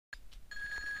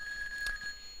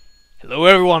Hello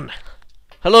everyone!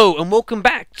 Hello and welcome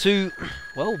back to,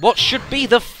 well, what should be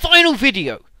the final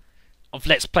video of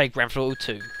Let's Play Grand Theft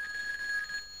Auto 2.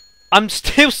 I'm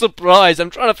still surprised,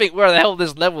 I'm trying to think where the hell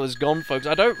this level has gone, folks.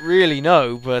 I don't really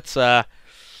know, but,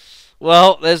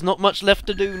 well, there's not much left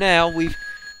to do now. We've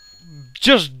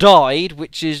just died,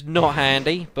 which is not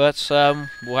handy, but,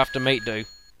 we'll have to make do.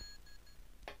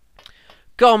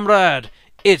 Comrade,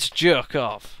 it's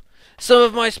Jerkov. Some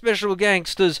of my special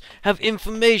gangsters have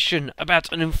information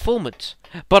about an informant,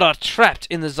 but are trapped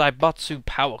in the Zaibatsu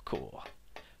power core.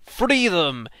 Free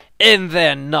them in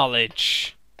their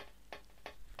knowledge.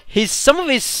 Some of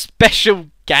his special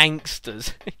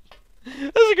gangsters.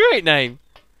 That's a great name.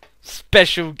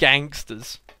 Special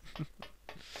gangsters.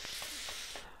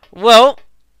 Well,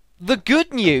 the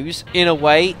good news, in a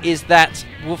way, is that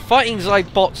we're fighting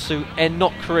Zaibatsu and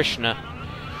not Krishna.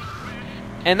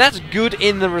 And that's good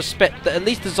in the respect that at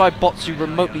least the Zaibatsu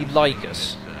remotely like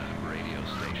us.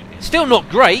 Still not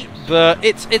great, but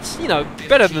it's you know,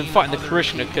 better than fighting the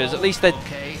Krishna, because at least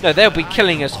they'll be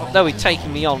killing us, they'll be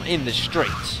taking me on in the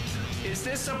streets.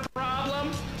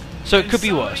 So it could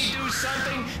be worse.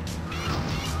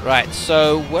 Right,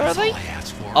 so where are they?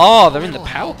 Oh, they're in the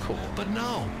power core. But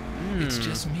no, it's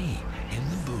just me in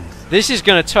the booth. This is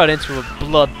going to turn into a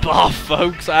bloodbath,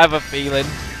 folks, I have a feeling.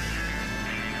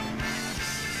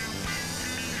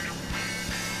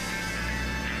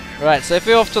 Right, so if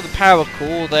we're off to the power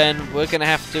core, then we're going to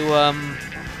have to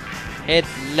head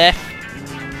left.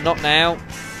 Not now.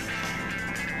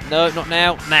 No, not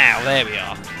now. Now, there we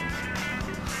are.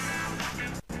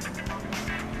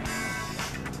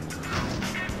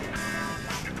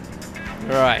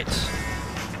 Right.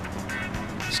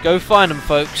 Let's go find them,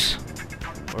 folks.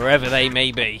 Wherever they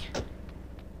may be.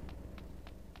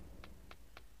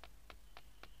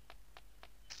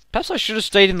 Perhaps I should have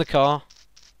stayed in the car.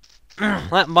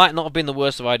 That might not have been the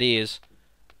worst of ideas.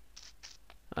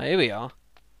 Ah, here we are.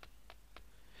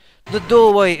 The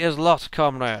doorway is locked,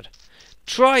 comrade.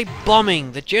 Try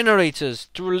bombing the generators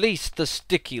to release the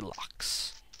sticky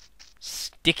locks.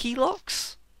 Sticky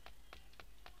locks?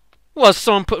 Well,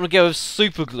 someone put them together with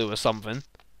super glue or something.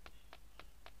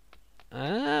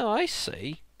 Oh, I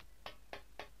see.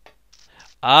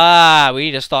 Ah, we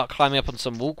need to start climbing up on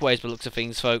some walkways by the looks of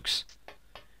things, folks.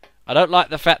 I don't like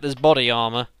the fact there's body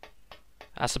armour.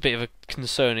 That's a bit of a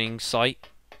concerning sight.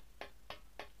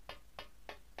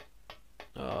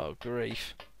 Oh,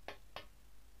 grief.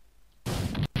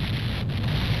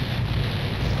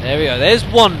 There we go. There's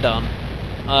one done.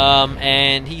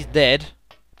 And he's dead,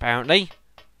 apparently.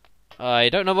 I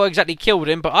don't know what exactly killed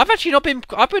him, but I've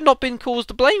not been caused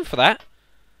to blame for that,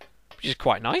 which is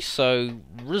quite nice. So,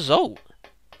 result.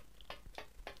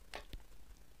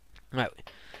 Right.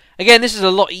 Again, this is a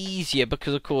lot easier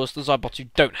because, of course, the Zaibatsu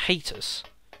don't hate us.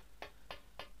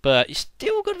 But you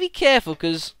still got to be careful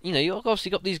because, you know, you've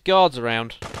obviously got these guards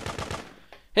around.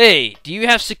 Hey, do you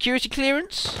have security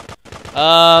clearance?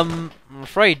 I'm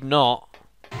afraid not.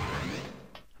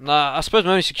 Nah, I suppose my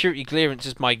only security clearance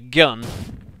is my gun.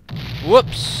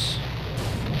 Whoops.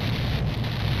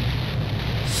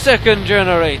 Second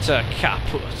generator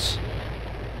kaput.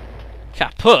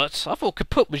 Kaput? I thought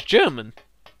kaput was German.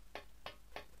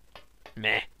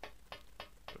 Meh.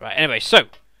 Right, anyway, so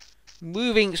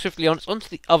moving swiftly on, it's onto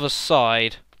the other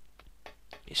side.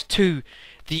 It's to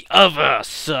the other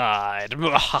side.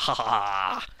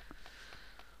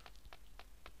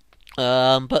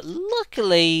 But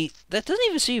luckily, there doesn't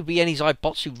even seem to be any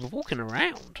Zaibatsu walking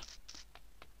around,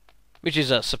 which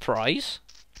is a surprise.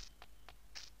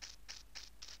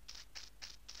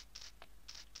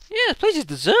 Yeah, this place is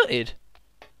deserted.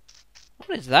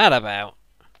 What is that about?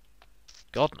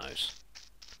 God knows.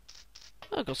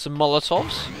 I've got some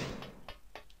Molotovs.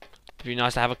 It'd be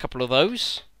nice to have a couple of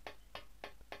those.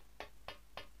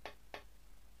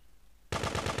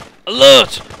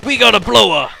 Alert! We got a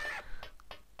blower!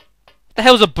 What the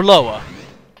hell's a blower?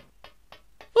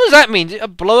 What does that mean? Is it a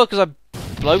blower because I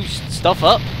blow stuff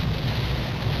up?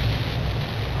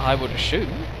 I would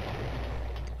assume.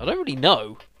 I don't really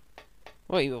know.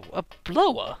 Wait, a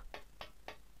blower?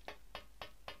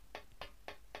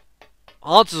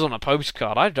 Answers on a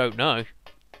postcard, I don't know.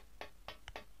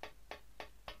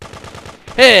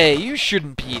 Hey, you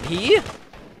shouldn't be in here.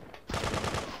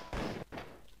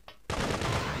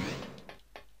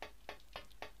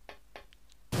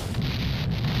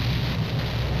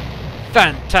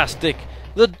 Fantastic!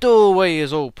 The doorway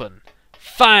is open.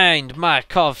 Find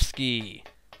Markovsky.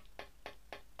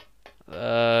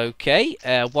 Okay,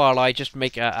 while I just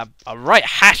make a right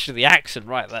hash of the accent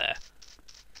right there.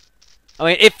 I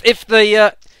mean, if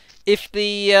the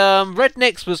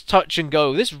rednecks was touch and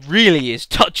go, this really is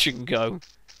touch and go.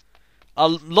 a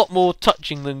lot more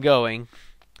touching than going.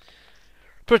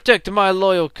 Protect my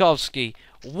loyal Kovsky.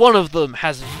 One of them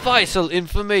has vital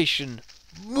information.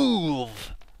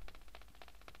 Move!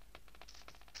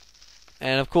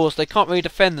 And of course they can't really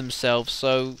defend themselves,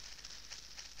 so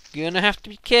you're gonna have to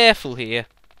be careful here.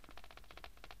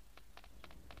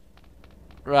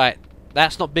 Right,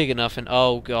 that's not big enough, and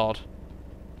oh god.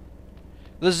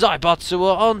 The Zaibatsu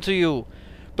are onto you!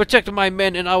 Protect my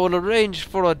men and I will arrange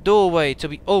for a doorway to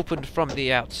be opened from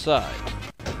the outside.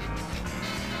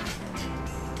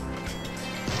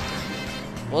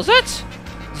 What's that?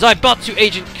 Zaibatsu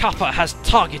Agent Kappa has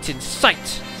target in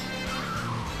sight!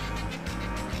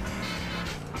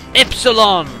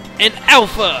 Epsilon and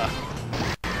Alpha!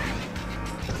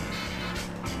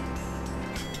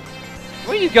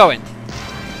 Where are you going?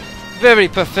 Very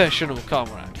professional,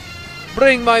 comrade.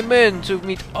 Bring my men to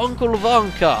meet Uncle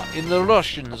Vanka in the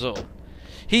Russian zone.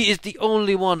 He is the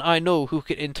only one I know who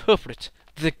can interpret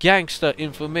the gangster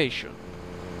information.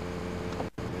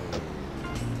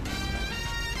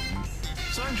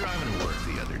 So I'm driving to work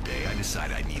the other day. I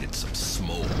decided I needed some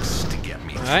smokes to get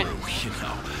me Right. through, you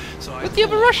know. So Where'd the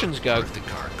other Russians go? Park the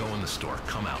car, go in the store,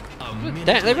 come out.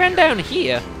 They ran down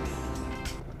here.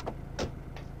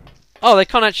 Oh, they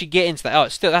can't actually get into that. Oh,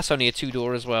 that's only a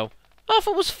 2-door as well. Oh, I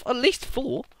thought it was at least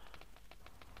 4.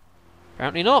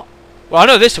 Apparently not. Well, I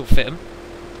know this will fit him.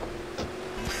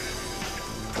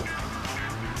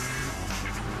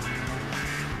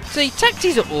 See,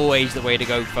 taxis are always the way to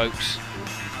go, folks.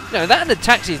 No, that and the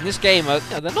taxis in this game are,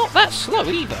 they're not that slow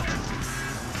either.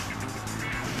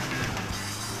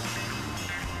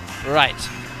 Right.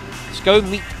 Let's go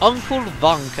meet Uncle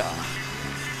Vanka.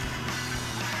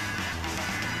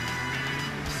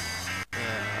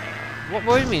 What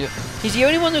do you mean? He's the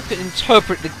only one who can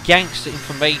interpret the gangster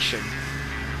information.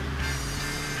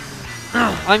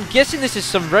 I'm guessing this is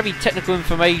some very technical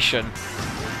information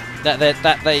that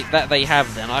they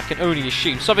have. Then I can only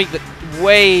assume something that's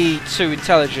way too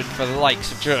intelligent for the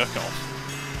likes of Jerkov.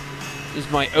 Is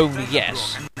my only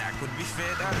guess. That could be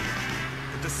fatal.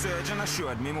 But the surgeon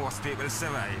assured me most people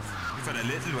survive, for a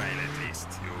little while at least.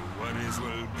 No one is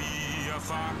will be a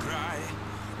far cry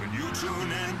when you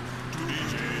tune in to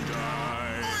DJ Die.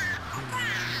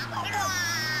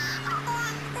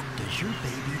 Does your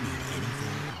baby need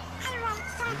anything? I want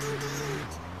something to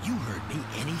eat. You heard me,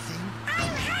 anything? I'm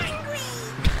hungry.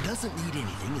 Doesn't need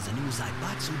anything is a new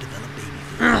Zaibatsu developed baby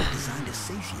food designed to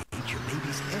satiate your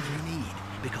baby's every need.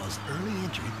 Because early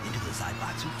entry into the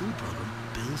Zaibatsu food program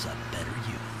builds a better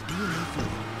youth. DNA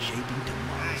food, shaping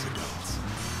tomorrow's adults.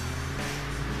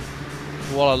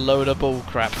 What a load of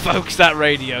bullcrap, folks, that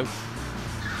radio.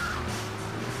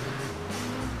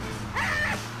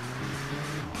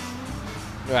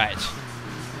 Right.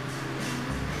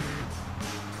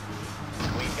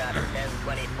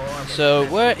 So,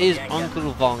 where is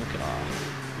Uncle Vanka?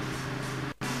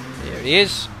 There he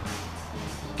is.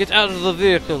 Get out of the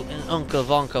vehicle and Uncle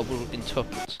Vanka will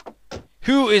interpret.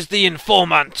 Who is the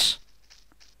informant?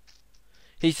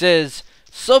 He says,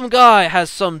 some guy has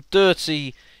some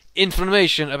dirty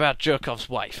information about Jerkov's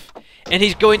wife, and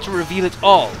he's going to reveal it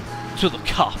all to the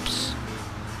cops.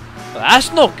 Well,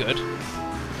 that's not good.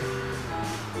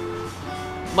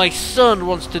 My son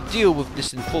wants to deal with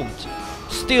this informant.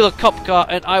 Steal a cop car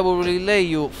and I will relay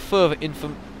you further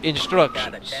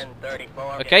instructions.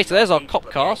 Okay, so there's our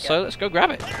cop car, so let's go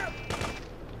grab it.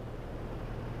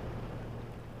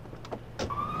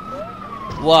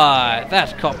 Why,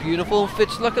 that cop uniform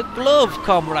fits like a glove,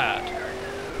 comrade.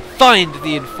 Find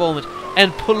the informant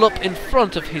and pull up in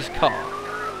front of his car.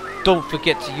 Don't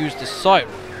forget to use the siren.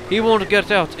 He won't get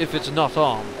out if it's not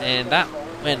armed. And that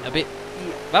went a bit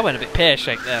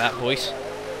pear-shaped there, that voice.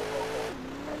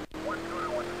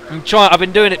 I've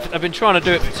been doing it. I've been trying to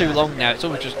do it for too long now. It's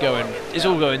all just going. It's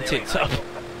all going tits up.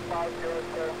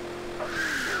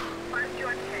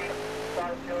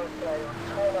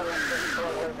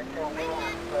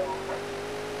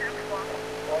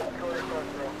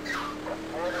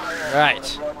 Right.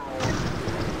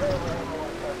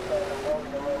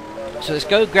 So let's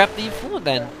go grab the informant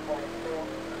then.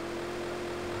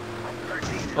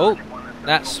 Oh,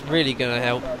 that's really gonna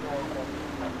help.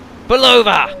 Pull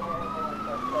over!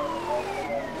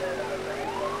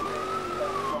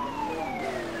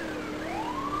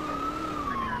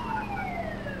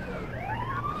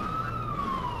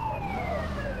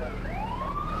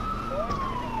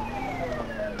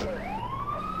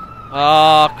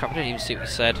 Ah, oh, crap, I didn't even see what he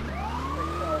said.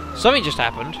 Something just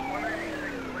happened.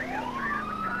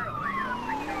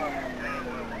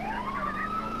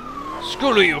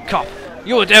 Screw you, cop!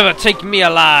 You would ever take me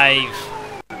alive!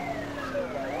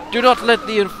 Do not let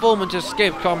the informant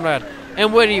escape, comrade.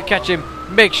 And when you catch him,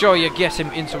 make sure you get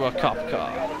him into a cop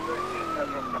car.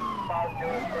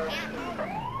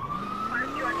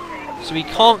 So we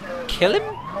can't kill him?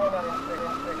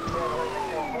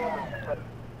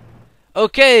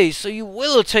 Okay, so you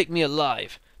will take me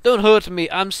alive. Don't hurt me,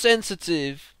 I'm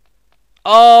sensitive.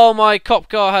 Oh, my cop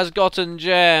car has gotten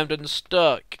jammed and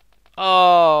stuck.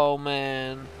 Oh,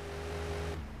 man.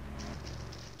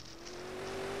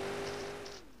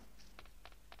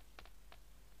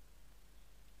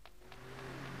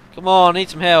 Come on, need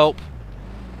some help.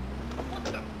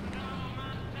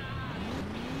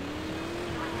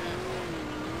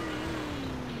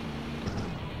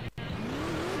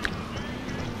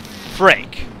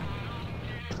 Frick.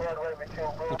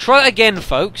 We'll try it again,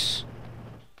 folks.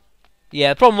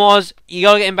 Yeah, the problem was, you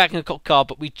gotta get him back in the cop car,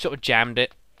 but we sort of jammed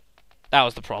it. That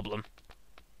was the problem.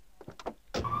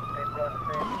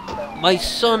 My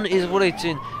son is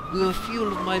waiting with a few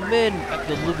of my men at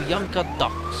the Lubyanka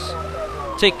docks.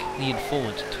 Take the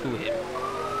informant to him.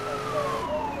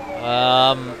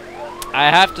 I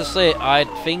have to say,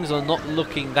 things are not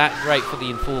looking that great for the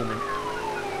informant.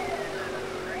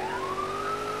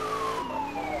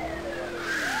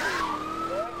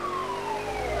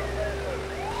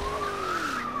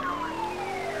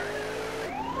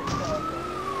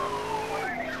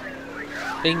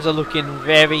 Things are looking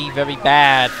very, very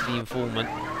bad for the informant.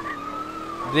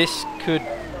 This could...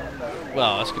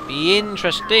 well, this could be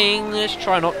interesting. Let's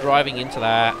try not driving into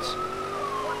that.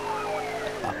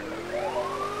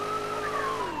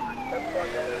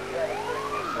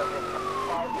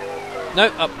 No,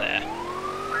 up there.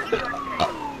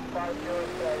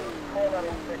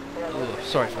 Oh,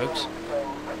 sorry, folks.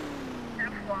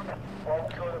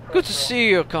 Good to see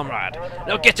you, comrade.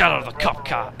 Now get out of the cop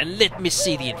car and let me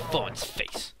see the informant's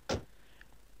face.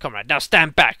 Comrade, now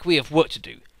stand back. We have work to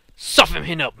do. Soften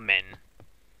him up, men.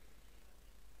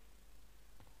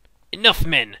 Enough,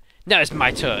 men. Now it's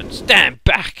my turn. Stand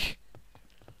back.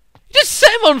 You just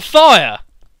set him on fire.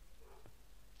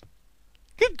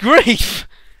 Good grief.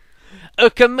 A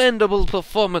commendable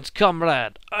performance,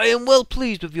 comrade. I am well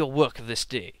pleased with your work this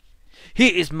day.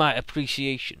 Here is my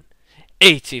appreciation.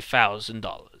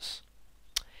 $80,000.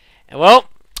 And well,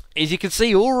 as you can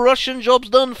see, all Russian jobs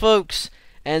done, folks.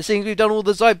 And seeing we've done all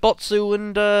the Zaibatsu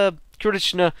and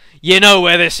Krishna, you know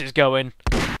where this is going.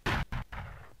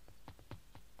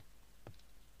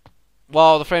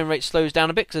 While the frame rate slows down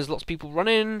a bit because there's lots of people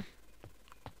running.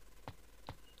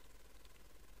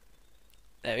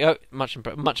 There we go,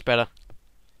 much better.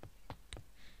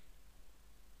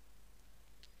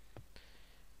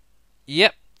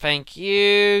 Yep, thank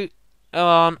you. Come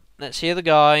on, let's hear the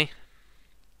guy.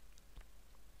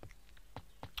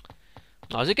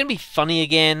 Oh, is it going to be funny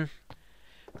again?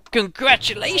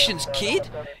 Congratulations, kid!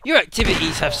 Your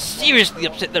activities have seriously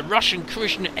upset the Russian,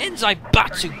 Krishna, and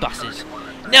Zaibatsu buses.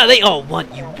 Now they all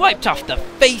want you wiped off the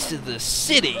face of the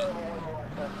city.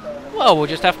 Well, we'll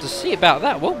just have to see about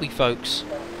that, won't we, folks?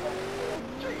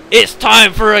 It's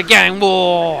time for a gang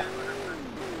war!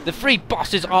 The three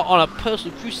bosses are on a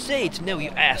personal crusade to nail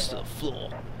your ass to the floor.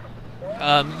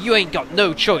 You ain't got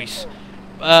no choice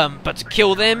but to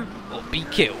kill them or be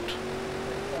killed.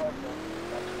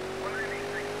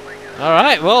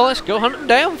 Alright, well, let's go hunt them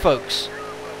down, folks.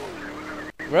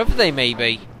 Wherever they may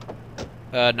be.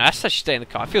 No, let's actually stay in the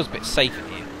car. It feels a bit safe in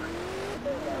here.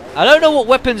 I don't know what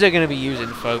weapons they're going to be using,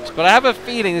 folks, but I have a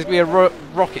feeling there's going to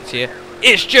be rockets here.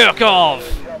 It's Jerkov!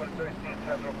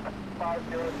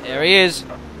 There he is.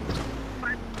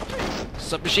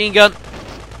 Submachine gun.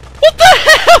 What the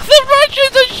hell? The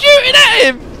Russians are shooting at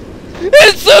him!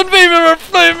 It's Sunbeamer and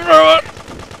flamethrower!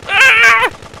 Ah!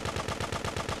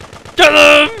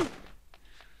 Kill him!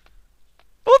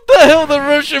 What the hell? The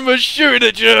Russian was shooting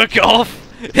at Jerkov!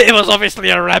 He was obviously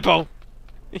a rebel.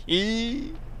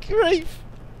 Grief.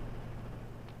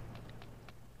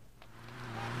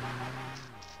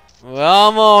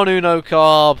 Come on, Uno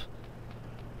Carb.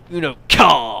 Uno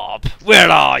Carb, where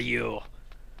are you?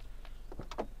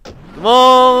 Come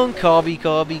on, Carby,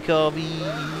 Carby, Carby.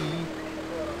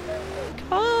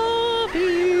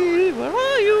 Carby, where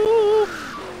are you?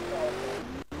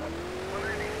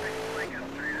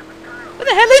 Where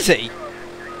the hell is he?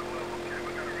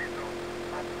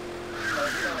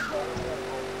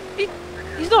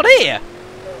 He's not here.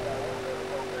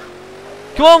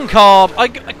 Come on, Carb. I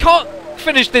can't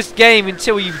finish this game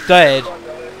until you've dead.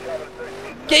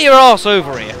 Get your ass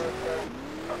over here.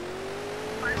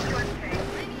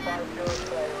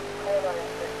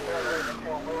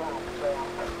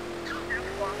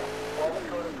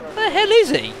 Where the hell is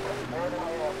he?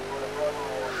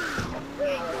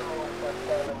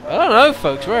 I don't know,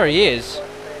 folks, where he is.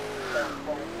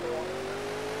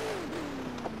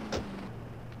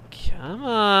 Come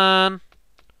on.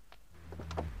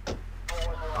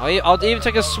 I'll even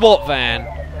take a SWAT van.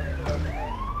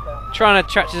 Trying to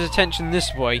attract his attention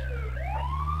this way.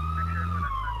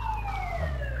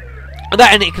 And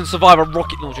that and it can survive a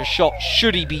rocket launcher shot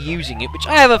should he be using it, which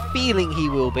I have a feeling he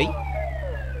will be.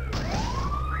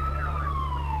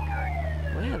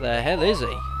 Where the hell is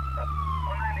he?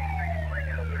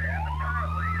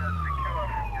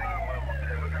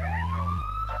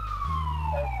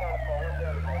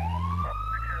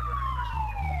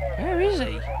 Where is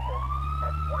he?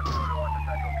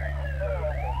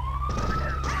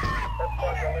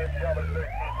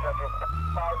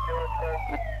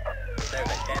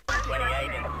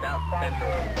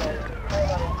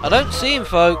 I don't see him,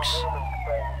 folks.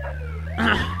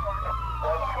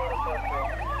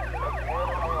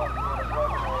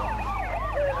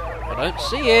 I don't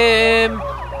see him.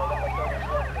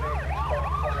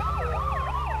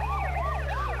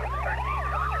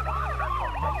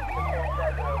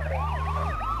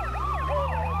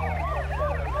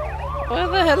 Where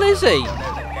the hell is he?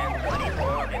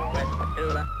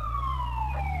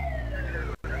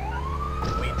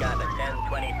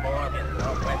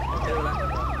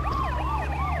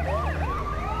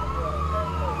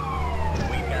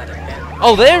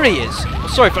 Oh, there he is!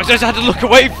 Sorry folks, I just had to look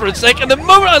away for a second. The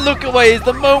moment I look away is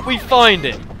the moment we find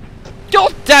him.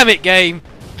 God damn it, game!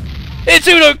 It's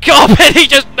Uno Cop and he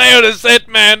just nailed us it,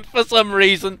 man, for some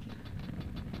reason.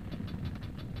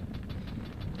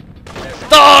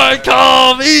 Die,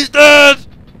 Cop! He's dead!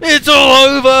 It's all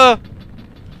over!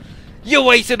 You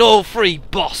wasted all 3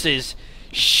 bosses.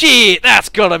 Shit, that's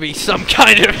gotta be some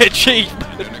kind of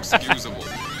achievement. Inexcusable.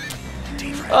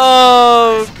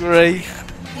 Oh, great.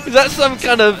 Is that some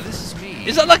kind of...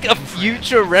 Is that like a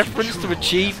future reference to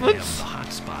achievements?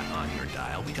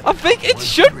 I think it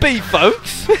should be,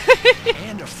 folks.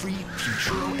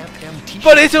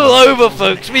 But it's all over,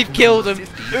 folks. We've killed him.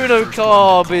 Uno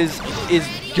Carb is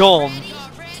gone.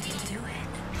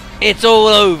 It's all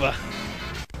over.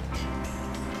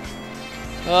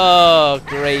 Oh,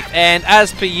 great. And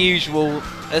as per usual,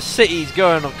 a city's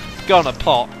going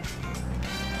apart.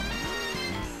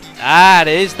 That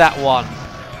is that one.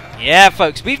 Yeah,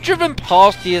 folks, we've driven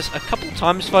past here a couple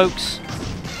times, folks.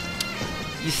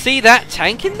 You see that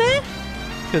tank in there?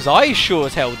 Because I sure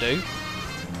as hell do.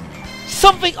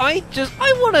 Something I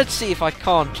want to see if I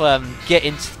can't get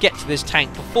to this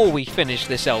tank before we finish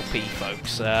this LP,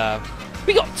 folks.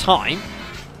 We got time.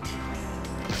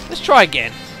 Let's try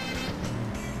again.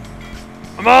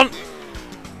 Come on.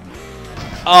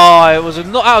 Oh, it was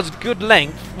that was good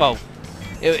length. Well.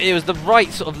 It was the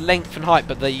right sort of length and height,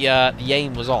 but the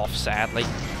aim was off, sadly.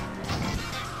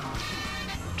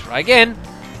 Try again.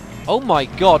 Oh my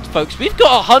god, folks, we've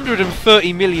got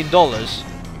 $130 million.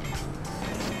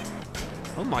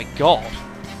 Oh my god.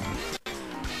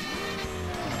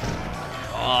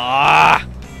 Ah!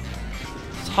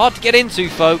 It's hard to get into,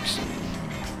 folks.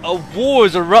 A war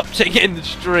is erupting in the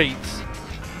streets.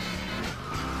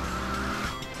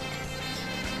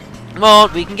 Come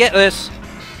on, we can get this.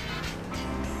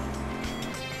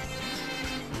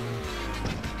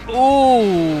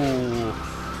 Ooh!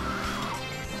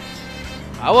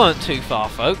 I wasn't too far,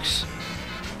 folks.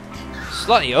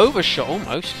 Slightly overshot,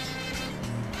 almost.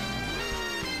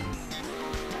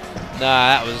 Nah,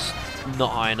 that was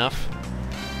not high enough.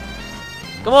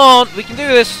 Come on, we can do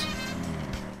this!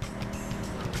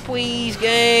 Please,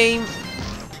 game!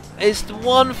 It's the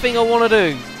one thing I want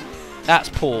to do. That's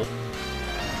poor.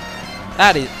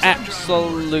 That is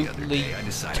absolutely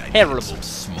terrible.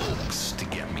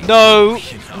 No,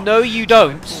 no you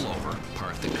don't. Pull over,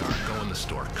 park the car, go in the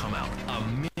store, come out. A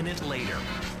minute later,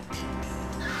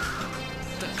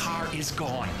 the car is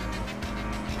gone.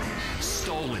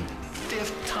 Stolen.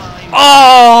 5th time.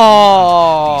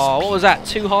 Oh! What was that?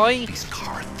 Too high? These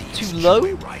car thieves, Too low?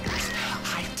 riders.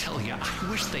 I tell you,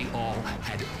 I wish they all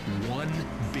had one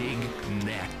big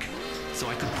neck, so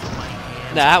I could put my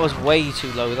hands. Nah, that was way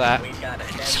too low. That.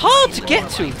 It's hard to get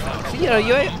to, folks. You know,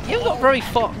 you haven't got very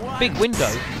far, big window.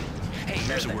 Hey,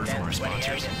 here's a word from our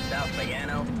sponsors.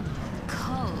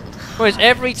 Whereas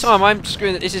every time I'm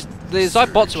screwing, this is the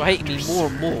Zaibatsu are hating me more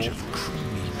and more.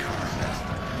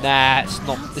 Nah, it's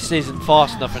not. This isn't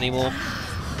fast enough anymore.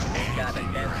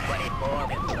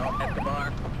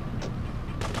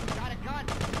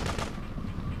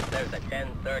 There's a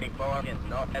 1034 in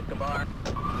North Escobar.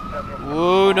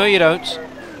 Whoa, no you don't. There's a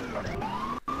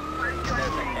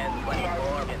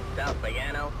 1024 in South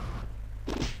Bayano.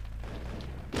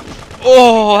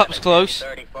 Oh, that was close.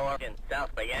 34 in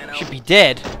South Bayano. Should be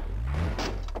dead.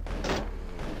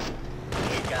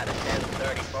 We've got a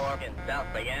 1034 in South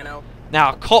Bayano.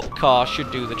 Now a cop car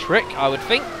should do the trick, I would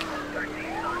think.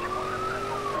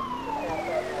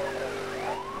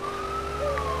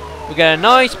 We get a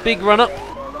nice big run up,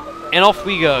 and off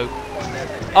we go.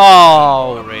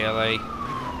 Oh, really?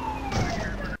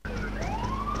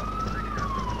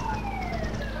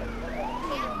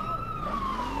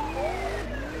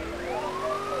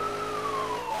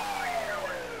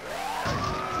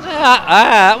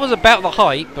 That was about the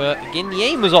height, but again, the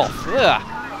aim was off. Ugh.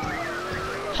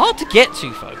 Hard to get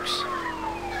to, folks.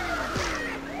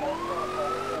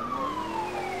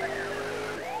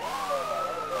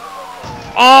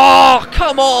 Oh,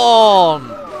 come on!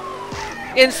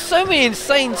 Getting so many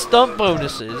insane stunt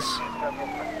bonuses.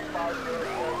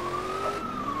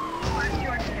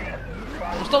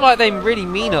 It's not like they really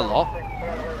mean a lot.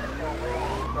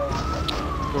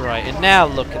 Right, and now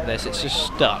look at this. It's just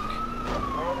stuck.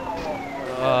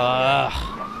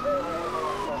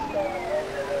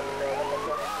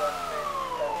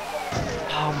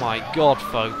 Oh my god,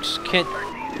 folks.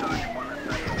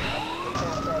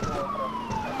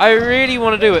 I really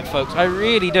want to do it, folks. I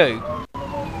really do.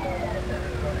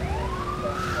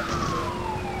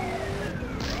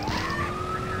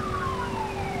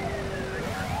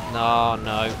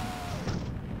 No.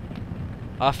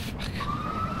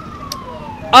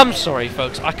 I'm sorry,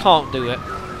 folks. I can't do it.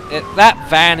 That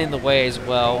van in the way as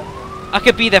well. I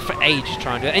could be there for ages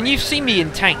trying to do it. And you've seen me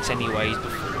in tanks anyways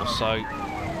before, so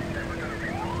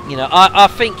you know, I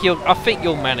think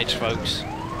you'll manage, folks.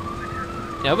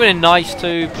 You know, I've been nice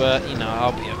too, but you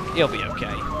know, he'll be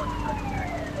okay.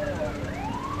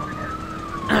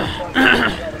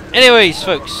 Anyways,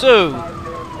 folks, so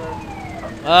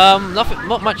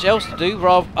not much else to do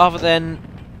other than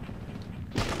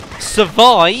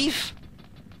survive.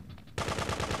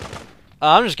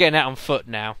 I'm just getting out on foot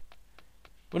now.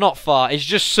 We're not far. It's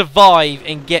just survive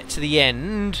and get to the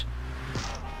end.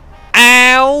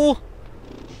 Ow!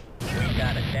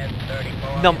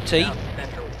 Numpty.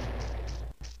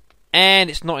 And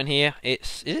it's not in here.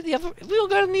 Is it the other? Have we all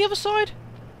got on the other side?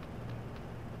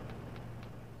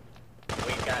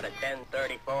 We've got a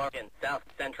 1034 in South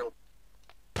Central.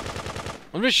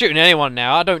 I'm just shooting anyone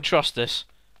now. I don't trust this.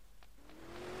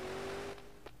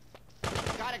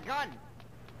 Got a gun.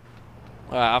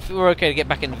 Alright, I think we're okay to get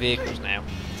back in the vehicles now.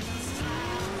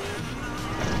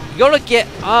 We gotta get...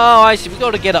 Oh, I see. We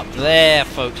gotta get up there,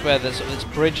 folks, where it's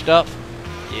bridged up.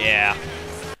 Yeah.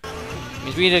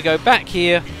 Means we need to go back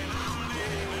here.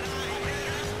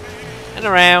 And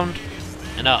around.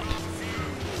 And up.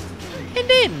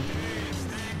 And in.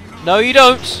 No, you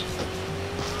don't.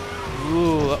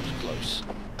 Ooh, that was close.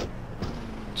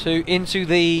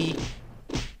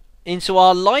 Into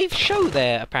our live show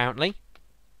there, apparently.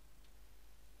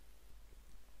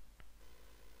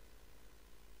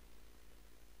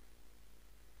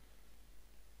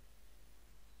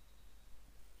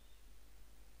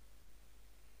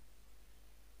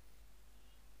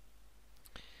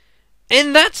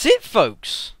 And that's it,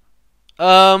 folks.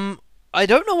 I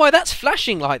don't know why that's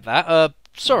flashing like that.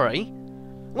 Sorry.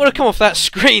 I'm gonna come off that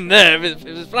screen there if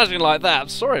it's flashing like that. I'm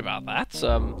sorry about that.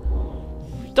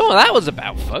 Don't know what that was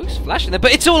about, folks. Flashing there.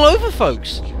 But it's all over,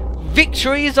 folks.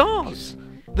 Victory is ours.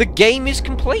 The game is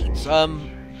complete.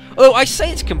 Oh, I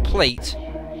say it's complete.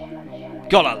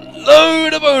 Got a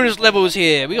load of bonus levels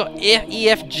here. We got E,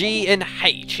 F, G, and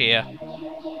H here.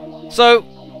 So,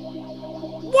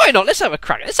 why not? Let's have a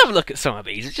crack. Let's have a look at some of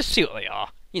these and just see what they are.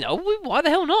 You know, why the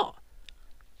hell not?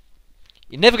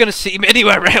 You're never going to see them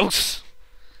anywhere else.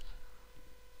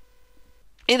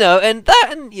 You know, and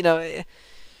you know...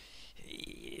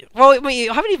 Well, I mean,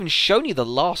 I haven't even shown you the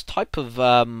last type of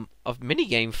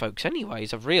minigame, folks.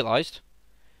 Anyways, I've realised.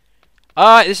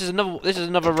 Alright, this is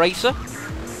another racer.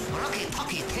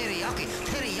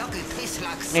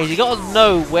 Yeah, you gotta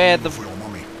know where the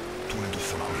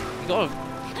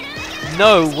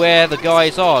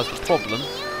guys are. Is the problem?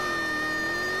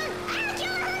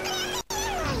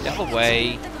 The other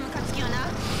way.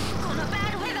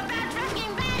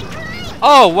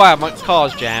 Oh wow, my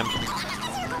car's jammed.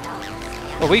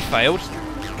 Well, we failed.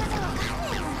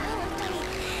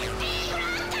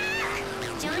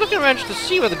 I'm looking around just to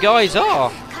see where the guys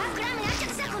are.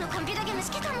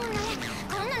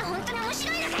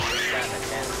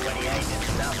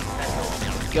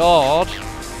 God,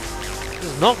 this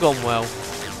has not gone well.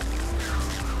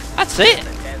 That's it.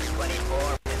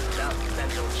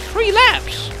 3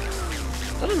 laps.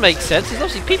 That doesn't make sense. There's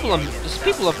obviously people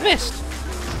I've missed.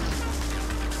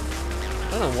 I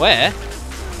don't know where.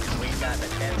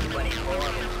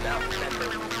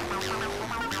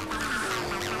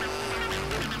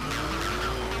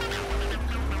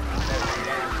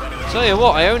 Tell you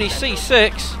what, I only see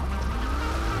 6.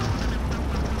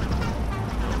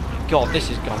 God, this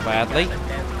has gone badly.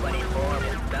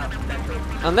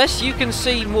 Unless you can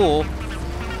see more.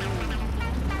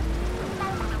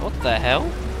 What the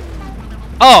hell?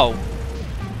 Oh!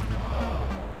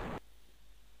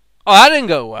 Oh, that didn't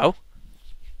go well.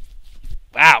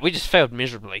 Wow, we just failed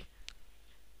miserably.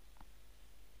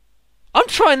 I'm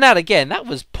trying that again. That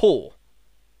was poor.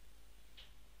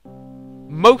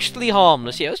 Mostly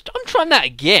harmless. Yeah, I'm trying that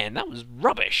again. That was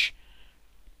rubbish.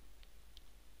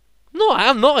 No,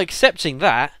 I'm not accepting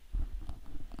that.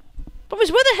 But where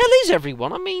the hell is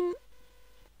everyone? I mean,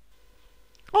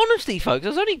 honestly, folks,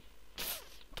 there's only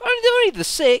the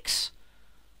 6.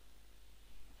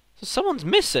 So someone's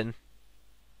missing.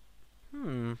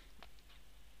 Weird.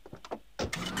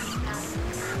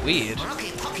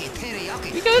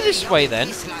 We go this way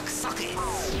then.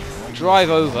 Drive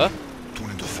over.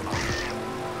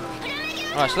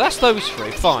 Alright, so that's those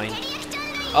 3. Fine.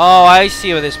 Oh, I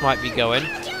see where this might be going.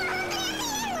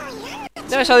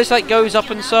 Notice how this like goes up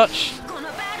and such?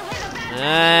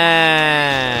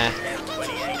 Ah.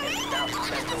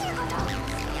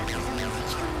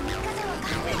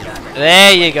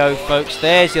 There you go, folks.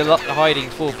 There's your hiding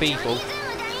 4 people.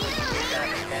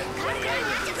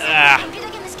 Ah.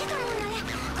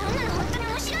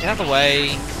 Get out of the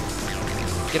way.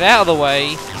 Get out of the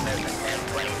way.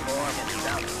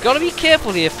 Gotta be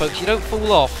careful here, folks. You don't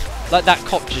fall off like that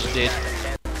cop just did.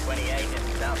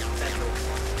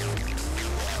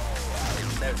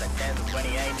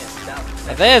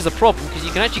 Now there's a problem, because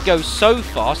you can actually go so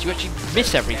fast you actually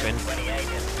miss everything.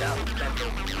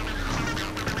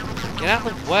 Get out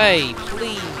of the way,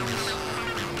 please.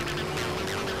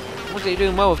 Looks like you're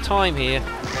doing well with time here.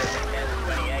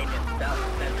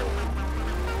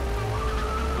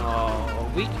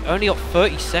 Oh, we only got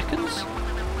 30 seconds?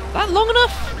 That long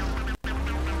enough?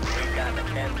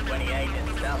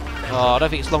 Oh, I don't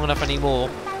think it's long enough anymore.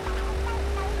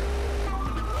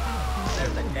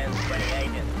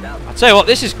 I'll tell you what,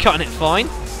 this is cutting it fine.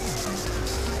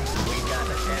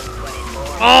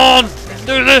 Come on!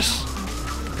 Do this!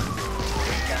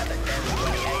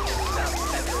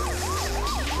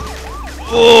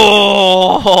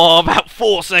 Oh, about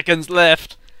 4 seconds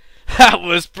left. That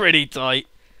was pretty tight.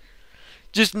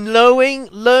 Just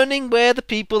learning where the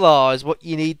people are is what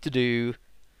you need to do.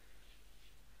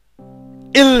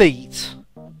 Elite.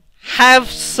 Have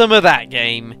some of that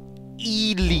game.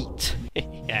 Elite.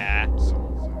 Yeah.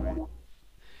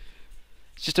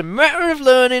 It's just a matter of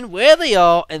learning where they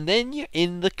are, and then you're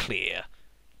in the clear.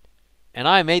 And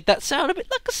I made that sound a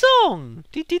bit like a song.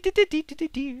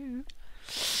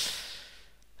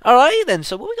 Alright then,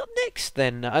 so what we got next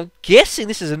then? I'm guessing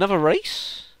this is another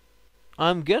race.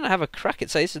 I'm gonna have a crack at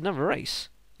say this is another race.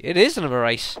 It is another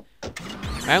race.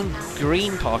 Round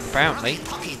Green Park, apparently.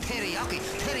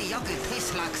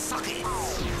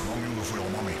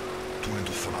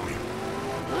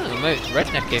 Oh, maybe it's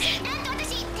redneckish.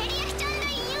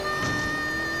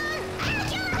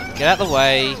 Get out of the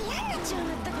way.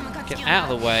 Get out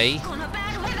of the way.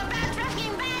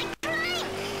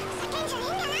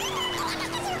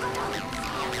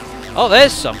 Oh,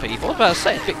 there's some people. I was about to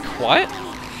say, it's a bit quiet.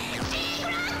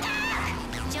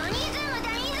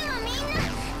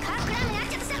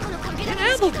 Get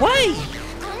out of the way!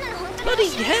 Bloody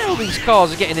hell, these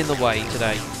cars are getting in the way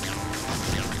today.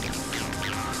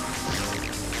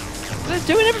 They're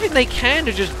doing everything they can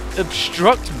to just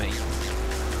obstruct me.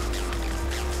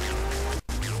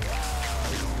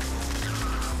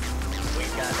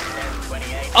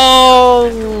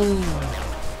 Oh!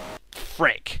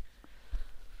 Frick.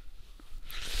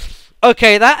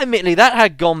 Okay, that admittedly, that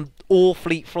had gone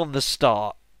awfully from the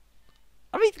start.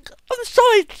 I mean, on the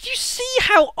side, did you see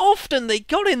how often they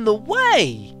got in the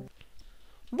way?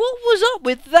 What was up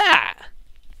with that?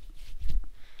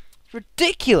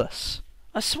 Ridiculous.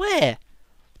 I swear.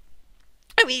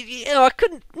 I mean, you know, I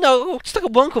couldn't... No, I stuck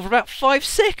at one call for about 5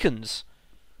 seconds.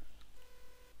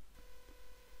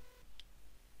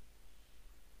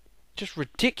 Just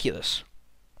ridiculous.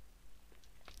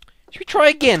 Should we try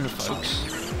again, folks?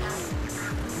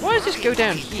 Why does this go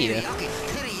down here?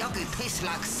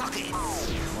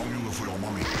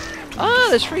 Ah,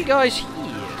 there's 3 guys here.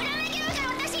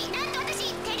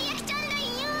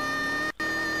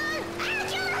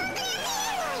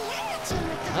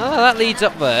 Ah, that leads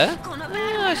up there.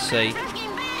 Ah, I see.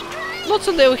 Lots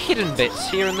of little hidden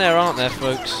bits here and there, aren't there,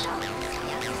 folks?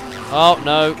 Oh,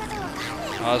 no.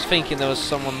 I was thinking there was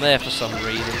someone there for some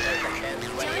reason.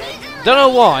 Don't know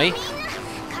why.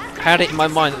 I had it in my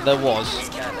mind that there was.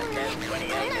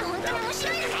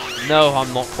 No,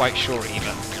 I'm not quite sure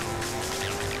either.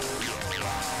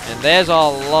 And there's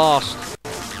our last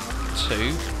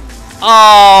 2.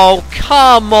 Oh,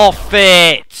 come off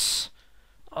it!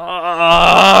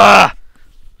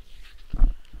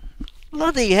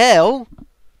 Bloody hell!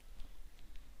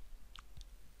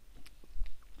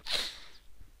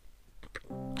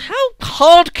 How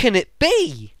hard can it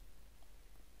be?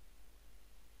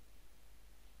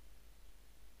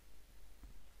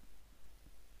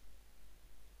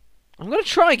 I'm going to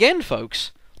try again,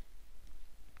 folks.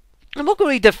 I'm not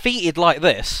going to be defeated like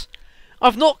this.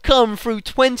 I've not come through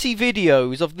 20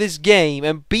 videos of this game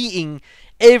and beating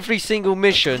every single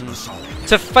mission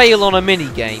to fail on a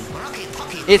minigame.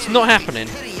 It's not happening.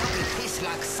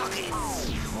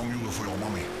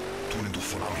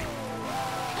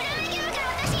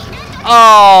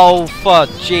 Oh, for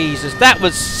Jesus. That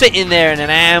was sitting there in an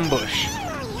ambush.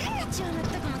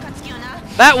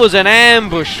 That was an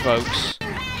ambush, folks.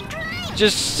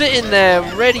 Just sitting there,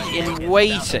 ready and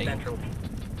waiting. I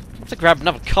have to grab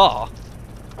another car.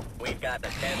 We've got the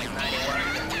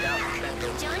 1091 South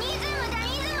Central.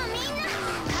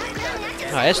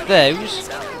 Alright, that's those.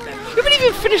 We haven't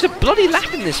even finished a bloody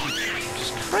lap in this. Which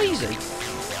is crazy.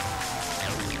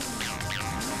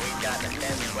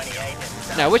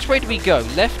 Now, which way do we go?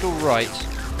 Left or right?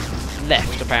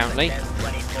 Left, apparently.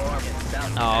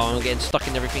 Oh, I'm getting stuck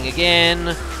in everything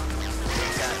again.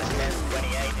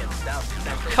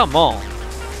 Come on.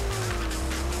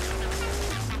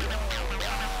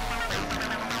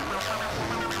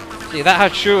 See, that how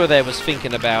sure there was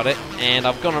thinking about it, and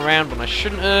I've gone around when I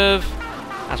shouldn't have.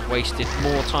 That's wasted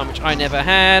more time, which I never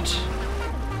had.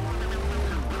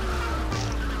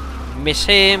 Miss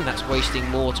him. That's wasting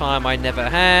more time I never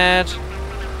had.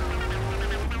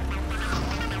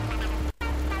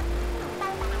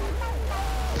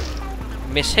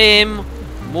 Miss him.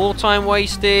 More time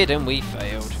wasted, and we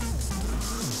failed.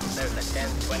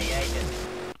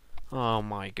 Oh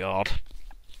my god.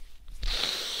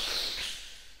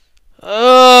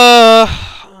 I'm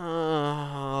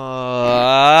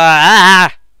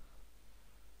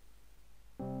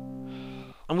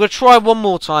going to try one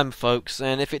more time, folks,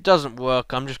 and if it doesn't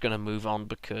work, I'm just going to move on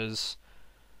because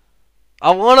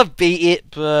I want to beat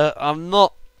it, but I'm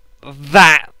not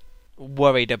that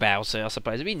worried about it, I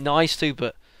suppose. It'd be nice to,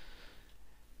 but,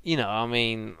 you know, I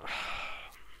mean,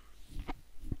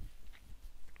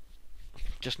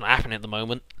 just not happening at the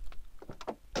moment.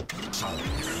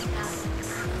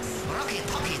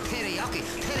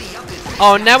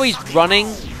 Oh, now he's running.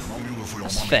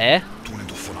 That's fair.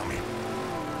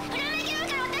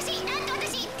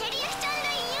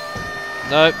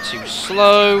 Nope, too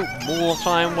slow. More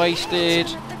time wasted.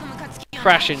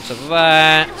 Crash into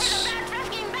that.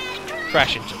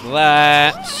 Crash into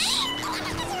that.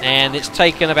 And it's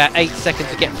taken about 8 seconds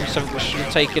to get through something which should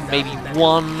have taken maybe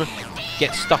 1.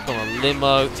 Get stuck on a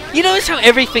limo. You notice how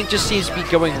everything just seems to be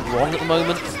going wrong at the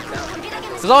moment?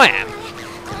 Because I am.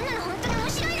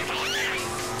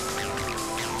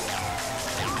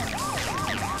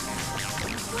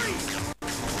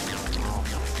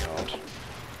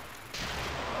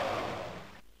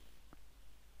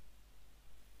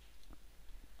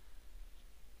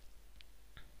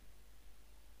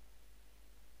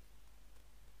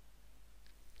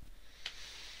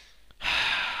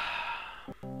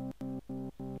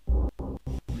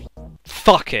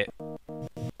 Fuck it.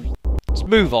 Let's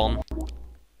move on.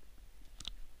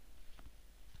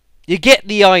 You get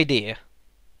the idea.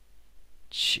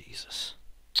 Jesus.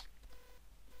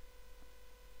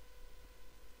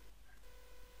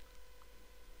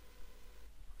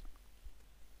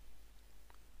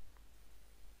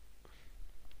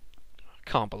 I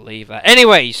can't believe that.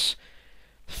 Anyways,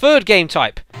 third game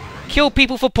type. Kill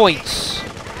people for points.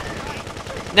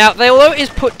 Now, although it is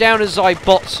put down as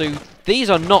Zaibatsu,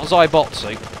 these are not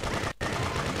Zaibatsu.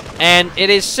 And it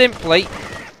is simply,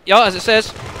 yeah, as it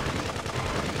says,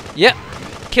 yep,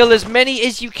 kill as many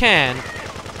as you can.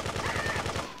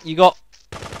 You got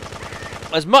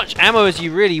as much ammo as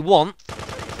you really want.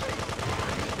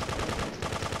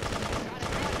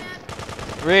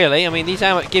 Really, I mean, these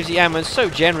ammo, it gives you ammo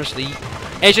so generously.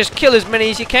 It's just kill as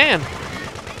many as you can.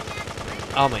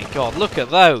 Oh my god, look at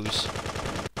those.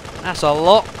 That's a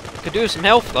lot. Could do with some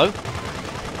health though.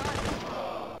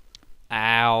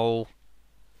 Ow.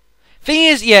 Thing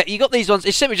is, yeah, you got these ones.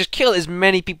 It's simply just kill as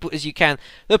many people as you can.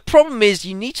 The problem is,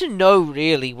 you need to know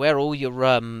really where all your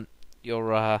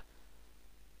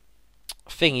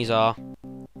thingies are.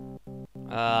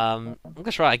 I'm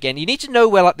gonna try it again. You need to know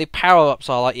where like the power-ups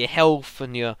are, like your health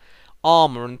and your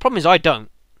armor. And the problem is, I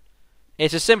don't.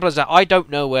 It's as simple as that. I don't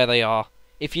know where they are.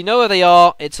 If you know where they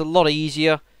are, it's a lot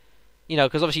easier. You know,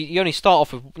 because obviously you only start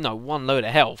off with one load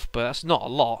of health, but that's not a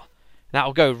lot.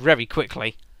 That'll go very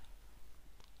quickly.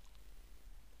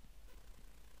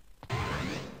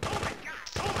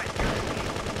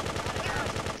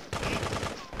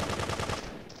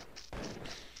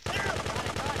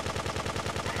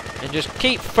 And just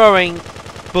keep throwing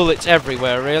bullets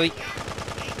everywhere, really.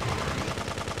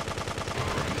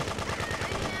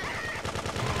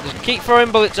 Just keep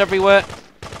throwing bullets everywhere.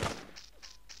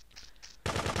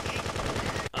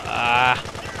 Ah.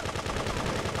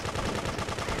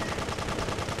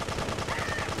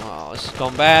 Oh, this has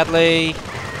gone badly.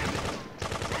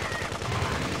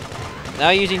 Now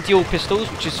using dual pistols,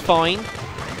 which is fine.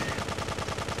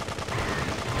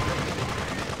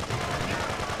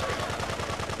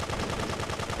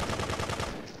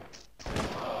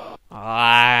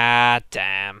 Ah,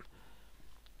 damn.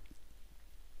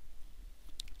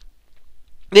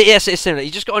 Yes, it's similar.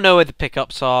 You just got to know where the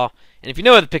pickups are, and if you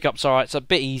know where the pickups are, it's a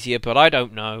bit easier. But I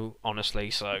don't know, honestly.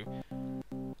 So,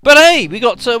 but hey, we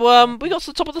got to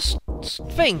the top of the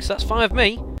thing, so that's fine with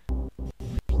me.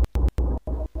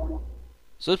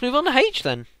 So let's move on to H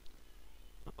then.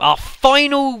 Our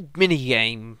final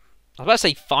minigame. I was about to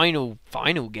say final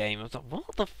game. I was like,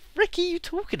 what the frick are you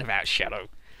talking about, Shadow?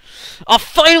 Our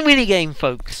final minigame,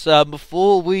 folks,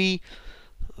 before we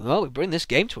bring this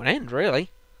game to an end, really.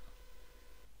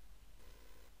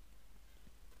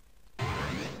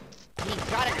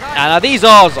 Now these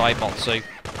are Zaibatsu.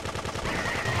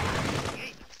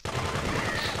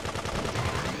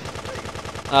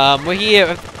 We're here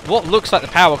at what looks like the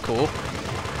power core.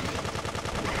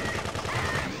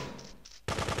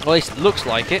 Or at least it looks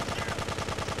like it.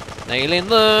 Nailing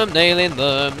them, nailing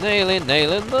them, nailing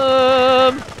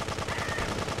them.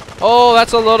 Oh,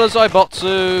 that's a lot of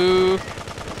Zaibatsu.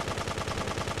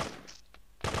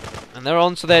 And they're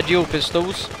on to their dual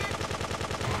pistols.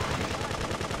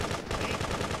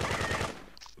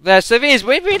 So it is,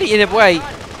 we're really, in a way,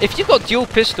 if you've got dual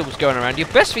pistols going around, your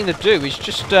best thing to do is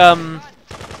just, well,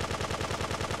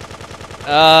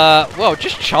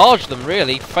 just charge them,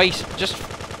 really. Just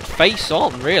face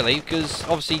on, really, because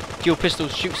obviously dual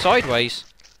pistols shoot sideways.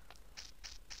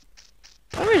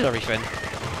 Where is everything?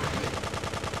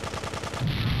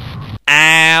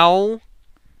 Ow!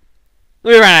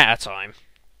 We ran out of time.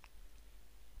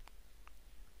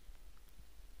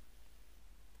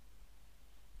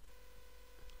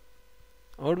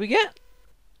 What do we get?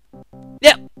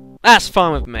 Yep, that's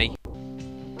fine with me.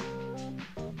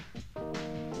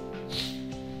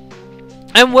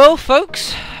 And well,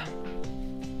 folks,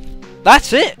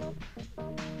 that's it.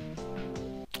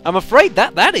 I'm afraid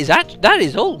that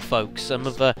is all, folks. Some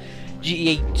of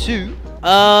GTA 2.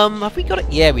 Have we got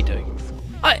it? Yeah, we do.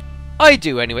 I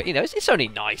do anyway. You know, it's only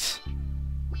nice.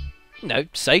 You know,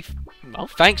 safe. Well,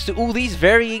 thanks to all these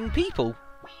varying people.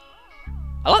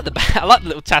 I like the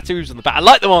little tattoos on the back. I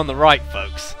like the one on the right,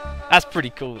 folks. That's pretty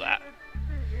cool. That.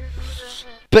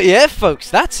 But yeah,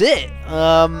 folks, that's it.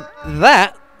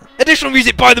 That additional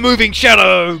music by the Moving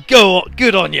Shadow.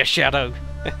 Good on you, Shadow.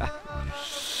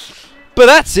 But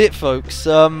that's it, folks.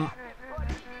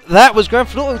 That was Grand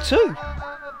Theft Auto 2.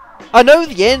 I know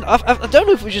the end. I don't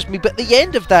know if it was just me, but the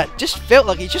end of that just felt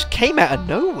like it just came out of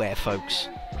nowhere, folks.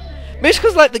 Maybe it's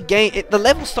because like the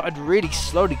level started really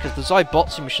slowly because the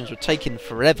Zaibatsu missions were taking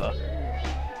forever,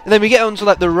 and then we get onto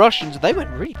like the Russians. They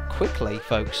went really quickly,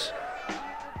 folks.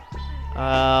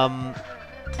 I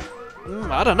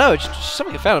don't know. It's just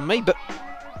something I found on me, but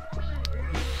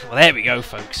well, there we go,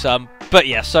 folks. But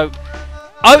yeah, so.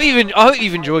 I hope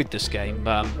you've enjoyed this game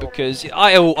because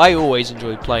I always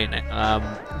enjoy playing it.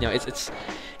 You know,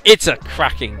 it's a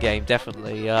cracking game,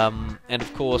 definitely. And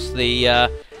of course the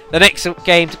next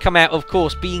game to come out, of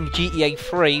course, being GTA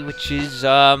 3, which is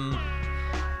was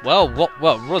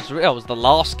the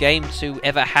last game to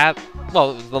ever have. Well,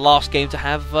 it was the last game to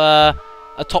have a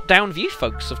top-down view,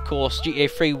 folks. Of course, GTA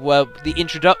 3 were the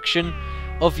introduction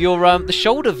of your the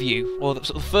shoulder view, or the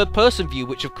sort of third-person view,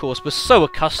 which of course we're so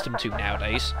accustomed to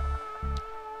nowadays.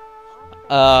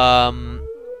 And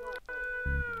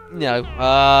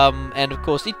of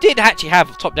course it did actually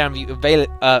have a top-down view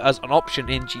available as an option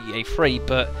in GTA 3,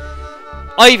 but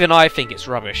even I think it's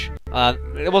rubbish.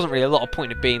 There wasn't really a lot of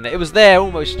point of being there. It was there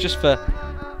almost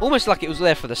like it was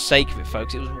there for the sake of it,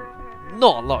 folks. It was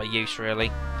not a lot of use,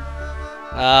 really.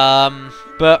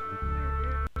 But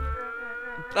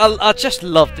I just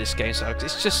love this game, so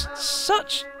it's just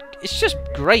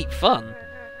great fun.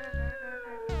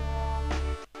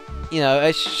 You know,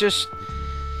 it's just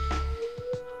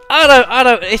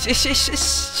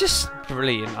it's just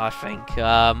brilliant. I think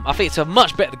it's a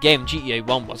much better game than GTA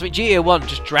 1 was. I mean, GTA 1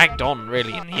 just dragged on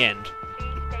really in the end.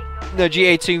 No,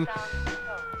 GTA 2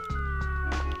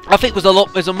 I think was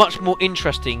a much more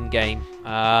interesting game.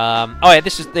 Oh yeah,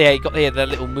 you got here the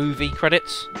little movie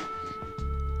credits.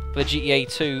 The GTA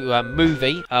 2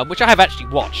 movie, which I have actually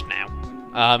watched now,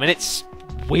 and it's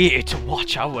weird to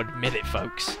watch. I will admit it,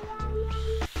 folks.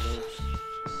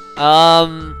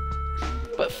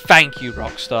 But thank you,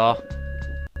 Rockstar,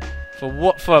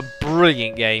 for a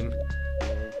brilliant game.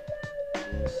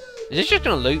 Is this just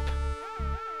gonna loop?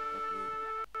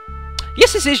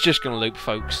 Yes, this is just gonna loop,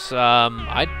 folks.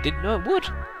 I didn't know it would.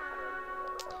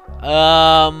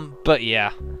 But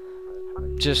yeah,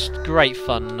 just great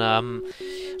fun.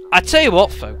 I tell you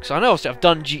what, folks. I know I've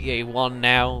done GTA 1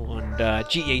 now, and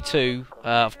GTA 2,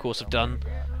 of course, I've done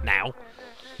now.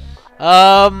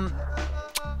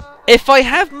 If I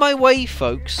have my way,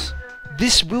 folks,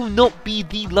 this will not be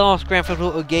the last Grand Theft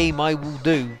Auto game I will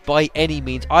do by any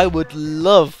means. I would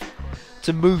love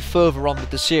to move further on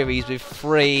with the series with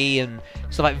 3 and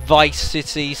stuff like Vice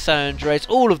City, San Andreas,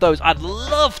 all of those. I'd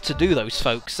love to do those,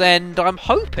 folks, and I'm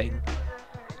hoping,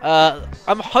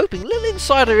 little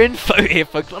insider info here,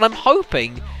 folks, but I'm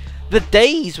hoping the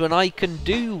days when I can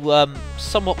do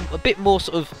somewhat, a bit more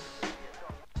sort of,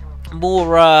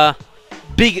 more,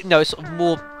 big, no, sort of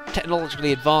more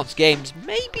technologically advanced games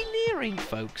may be nearing,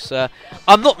 folks.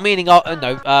 I'm not meaning,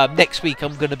 next week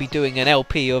I'm going to be doing an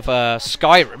LP of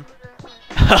Skyrim.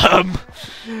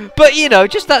 But you know,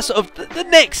 just that sort of the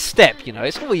next step. You know,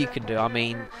 it's all you can do. I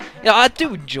mean, you know, I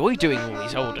do enjoy doing all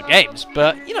these older games,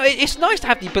 but you know, it's nice to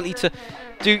have the ability to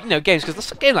do, you know, games,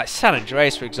 because a game like San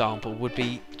Andreas, for example, would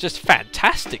be just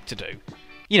fantastic to do.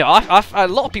 You know, a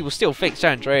lot of people still think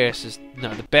San Andreas is, you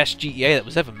know, the best GTA that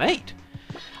was ever made.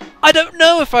 I don't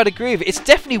know if I'd agree with it. It's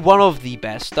definitely one of the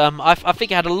best. I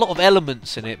think it had a lot of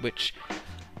elements in it which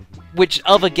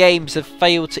other games have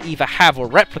failed to either have or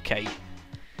replicate.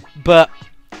 But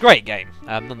great game,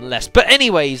 nonetheless. But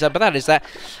anyways, but that is that.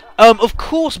 Of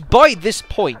course, by this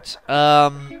point,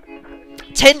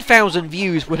 10,000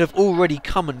 views would have already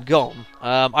come and gone.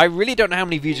 I really don't know how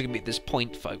many views are going to be at this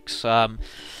point, folks. And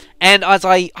as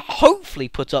I hopefully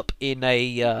put up in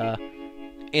a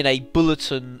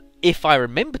bulletin, if I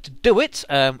remember to do it,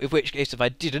 in which case if I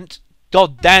didn't,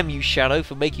 god damn you, Shadow,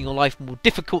 for making your life more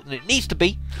difficult than it needs to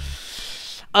be.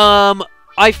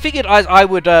 I figured I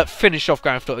would finish off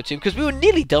Grand Theft Auto 2 because we were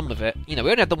nearly done with it. You know,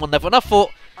 we only had the one level, and I thought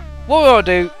what we want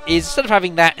to do is, instead of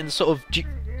having that and sort of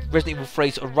Resident Evil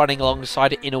 3 sort of running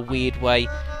alongside it in a weird way,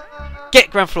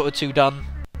 get Grand Theft Auto 2 done,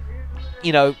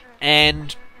 you know,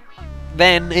 and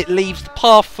then it leaves the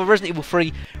path for Resident Evil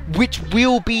 3, which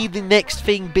will be the next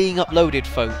thing being uploaded,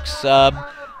 folks.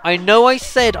 I know I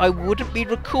said I wouldn't be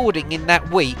recording in that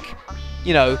week,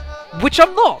 you know, which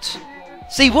I'm not.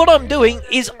 See, what I'm doing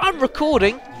is I'm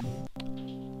recording,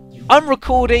 you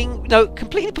know,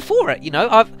 completely before it. You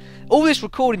know, all this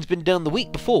recording's been done the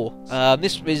week before.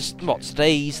 This is what,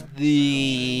 today's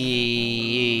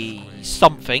the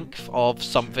something of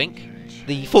something,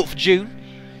 the 4th of June.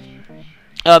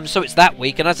 So it's that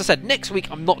week, and as I said, next week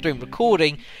I'm not doing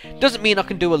recording. Doesn't mean I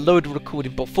can do a load of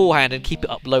recording beforehand and keep it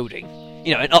uploading.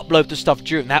 You know, and upload the stuff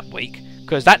during that week,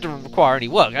 because that doesn't require any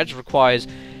work. That just requires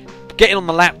getting on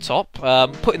the laptop,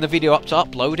 putting the video up to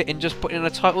upload it, and just putting in a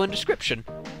title and description.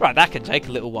 Right, that can take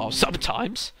a little while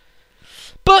sometimes.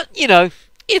 But, you know,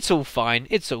 it's all fine.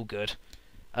 It's all good.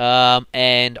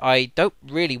 And I don't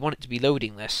really want it to be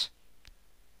loading this.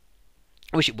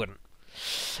 I wish it wouldn't.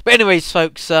 But anyways,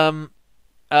 folks, enough.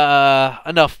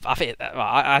 I think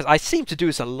I seem to do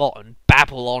this a lot and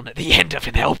babble on at the end of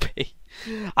an LP.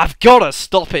 I've got to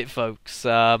stop it, folks.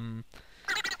 God,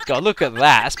 look at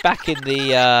that. It's back in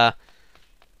the...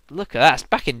 Look at that, it's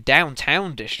back in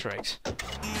Downtown District.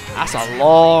 That's a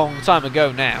long time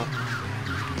ago now.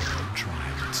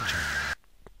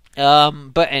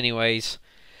 But anyways,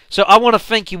 so I want to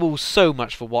thank you all so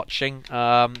much for watching.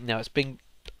 It's been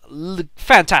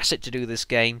fantastic to do this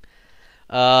game.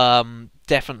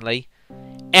 Definitely.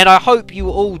 And I hope you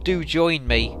all do join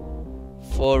me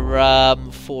for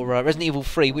Resident Evil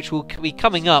 3, which will be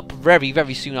coming up very,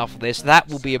 very soon after this. That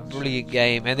will be a brilliant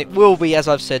game, and it will be, as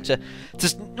I've said,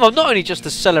 well, not only just to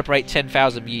celebrate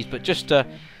 10,000 views, but just to,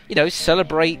 you know,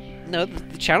 celebrate, you know,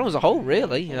 the channel as a whole,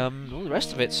 really, all the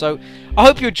rest of it. So I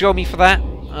hope you'll join me for that.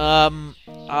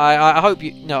 I hope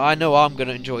you know. I know I'm going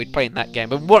to enjoy playing that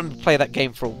game. I've been wanting to play that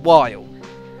game for a while,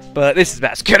 but this is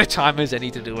about as good a time as any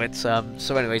to do it. So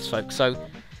anyways, folks, so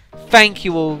thank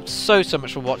you all so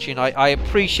much for watching. I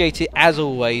appreciate it as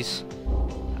always.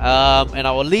 And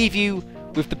I will leave you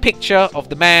with the picture of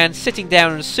the man sitting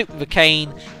down in a suit with a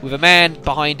cane, with a man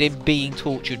behind him being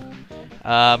tortured.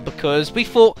 Because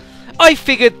I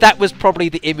figured that was probably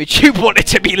the image you wanted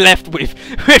to be left with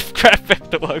Grand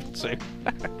Theft Auto 2.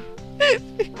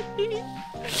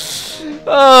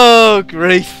 Oh,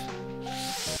 grief.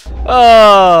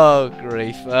 Oh,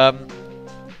 grief.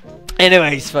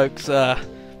 Anyways, folks,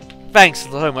 thanks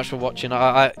so much for watching.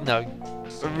 I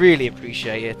really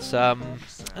appreciate it.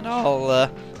 And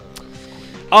I'll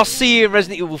see you in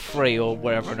Resident Evil 3 or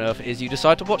wherever on earth it is you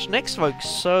decide to watch next, folks.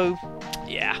 So,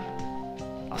 yeah,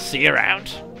 I'll see you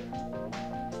around.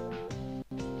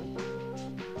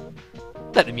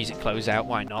 Let the music close out,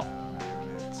 why not?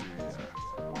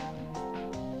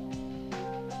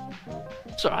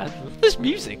 It's alright, I love this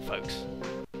music, folks.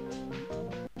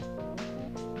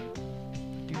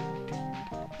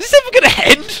 Is this ever gonna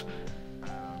end?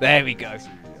 There we go.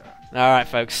 Alright,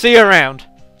 folks, see you around.